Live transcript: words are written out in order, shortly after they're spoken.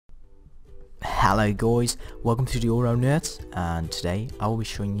Hello guys, welcome to the All Round Nerds, and today I will be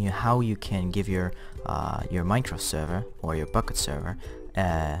showing you how you can give your Minecraft server or your bukkit server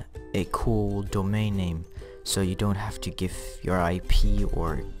a cool domain name, so you don't have to give your IP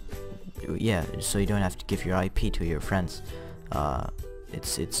so you don't have to give your IP to your friends.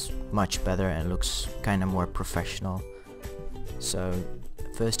 It's much better and looks kind of more professional. So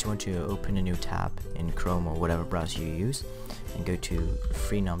first you want to open a new tab in Chrome or whatever browser you use and go to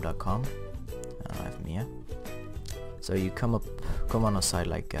freenom.com. I have Mia. So you come on a site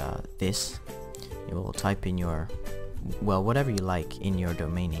like this. You will type in your whatever you like in your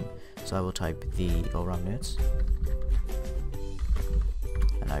domain name. So I will type the All Round Nerds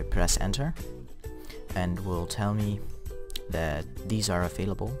and I press enter, and will tell me that these are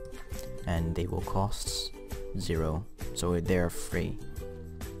available and they will cost 0, so they're free.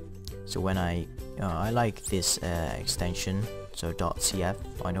 So when I like this extension, so .cf,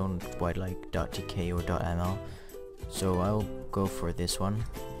 I don't quite like .tk or .ml, so I'll go for this one.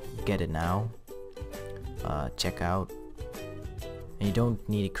 Get it now, check out, and you don't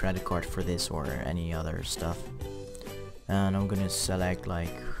need a credit card for this or any other stuff. And I'm gonna select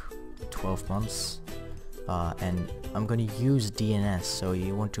like 12 months, and I'm gonna use DNS, so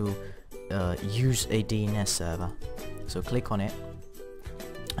you want to use a DNS server. So click on it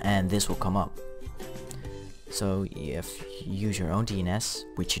and this will come up. So if you use your own DNS,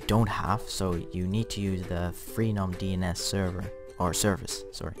 which you don't have, so you need to use the Freenom DNS server or service,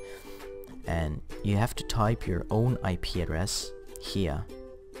 sorry, and you have to type your own IP address here.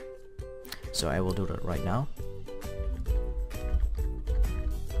 So I will do that right now.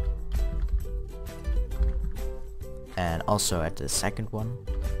 And also at the second one,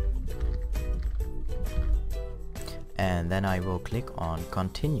 and then I will click on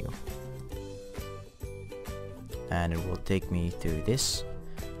continue, and it will take me through this,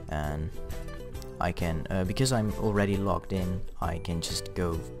 and I can because I'm already logged in, I can just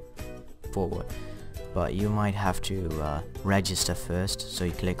go forward, but you might have to register first. So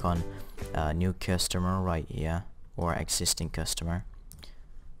you click on new customer right here, or existing customer,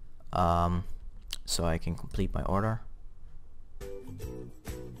 so I can complete my order,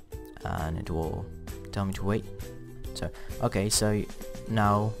 and it will tell me to wait. So okay, so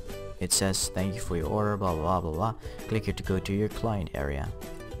now it says thank you for your order, blah blah blah blah. Click here to go to your client area.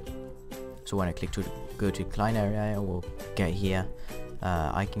 So when I click to go to client area, I will get here.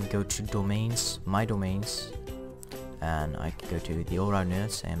 I can go to domains, my domains, and I can go to the All Round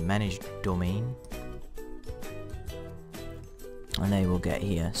Nerds and manage domain, and I will get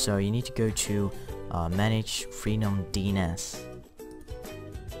here. So you need to go to manage Freenom DNS,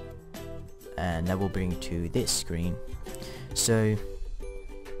 and that will bring to this screen. So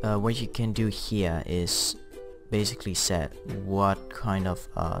what you can do here is basically set what kind of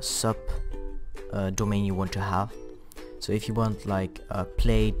sub domain you want to have. So if you want like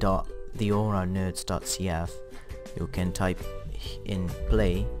play.theallroundnerds.cf, you can type in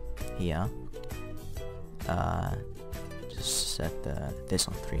play here, just set this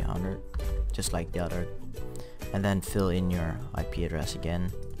on 300 just like the other, and then fill in your IP address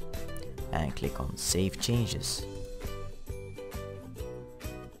again and click on save changes,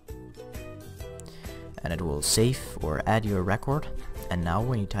 and it will save or add your record. And now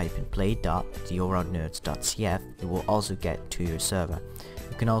when you type in play.theallroundnerds.cf, it will also get to your server.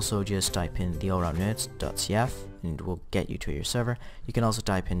 You can also just type in theallroundnerds.cf and it will get you to your server. You can also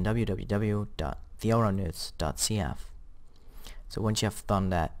type in www.theallroundnerds.cf. So once you have done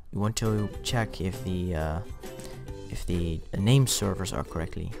that, you want to check if the name servers are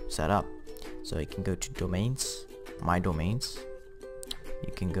correctly set up. So you can go to domains, my domains,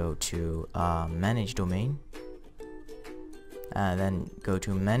 you can go to manage domain, then go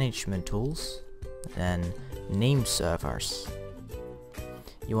to management tools, then name servers.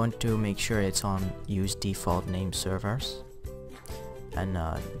 You want to make sure it's on use default name servers, and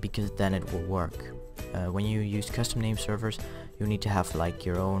because then it will work. When you use custom name servers, you need to have like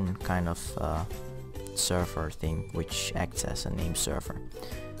your own kind of server thing which acts as a name server,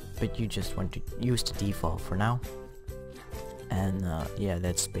 but you just want to use the default for now. And yeah,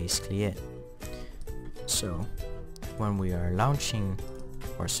 that's basically it. So when we are launching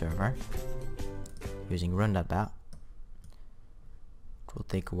our server using run.bat, it will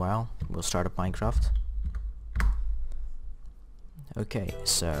take a while. We'll start up Minecraft. Okay,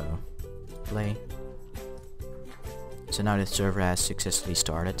 so play. So now the server has successfully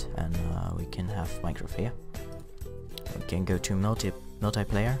started, and we can have Minecraft here. We can go to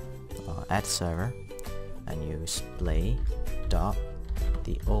multiplayer, add server, and use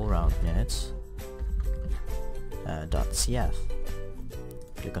play.theallroundnerds.cf.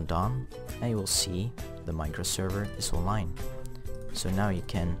 Click on done, and you will see the microserver is online. So now you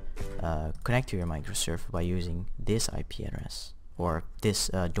can connect to your microserver by using this IP address, or this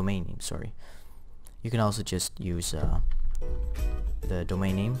domain name, sorry. You can also just use the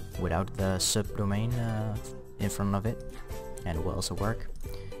domain name without the subdomain in front of it, and it will also work.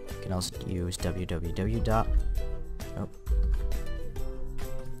 You can also use www.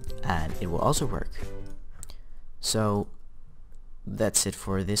 And it will also work. So that's it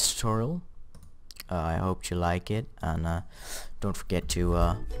for this tutorial. I hope you like it, and don't forget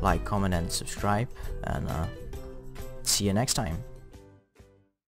to like, comment and subscribe, and see you next time.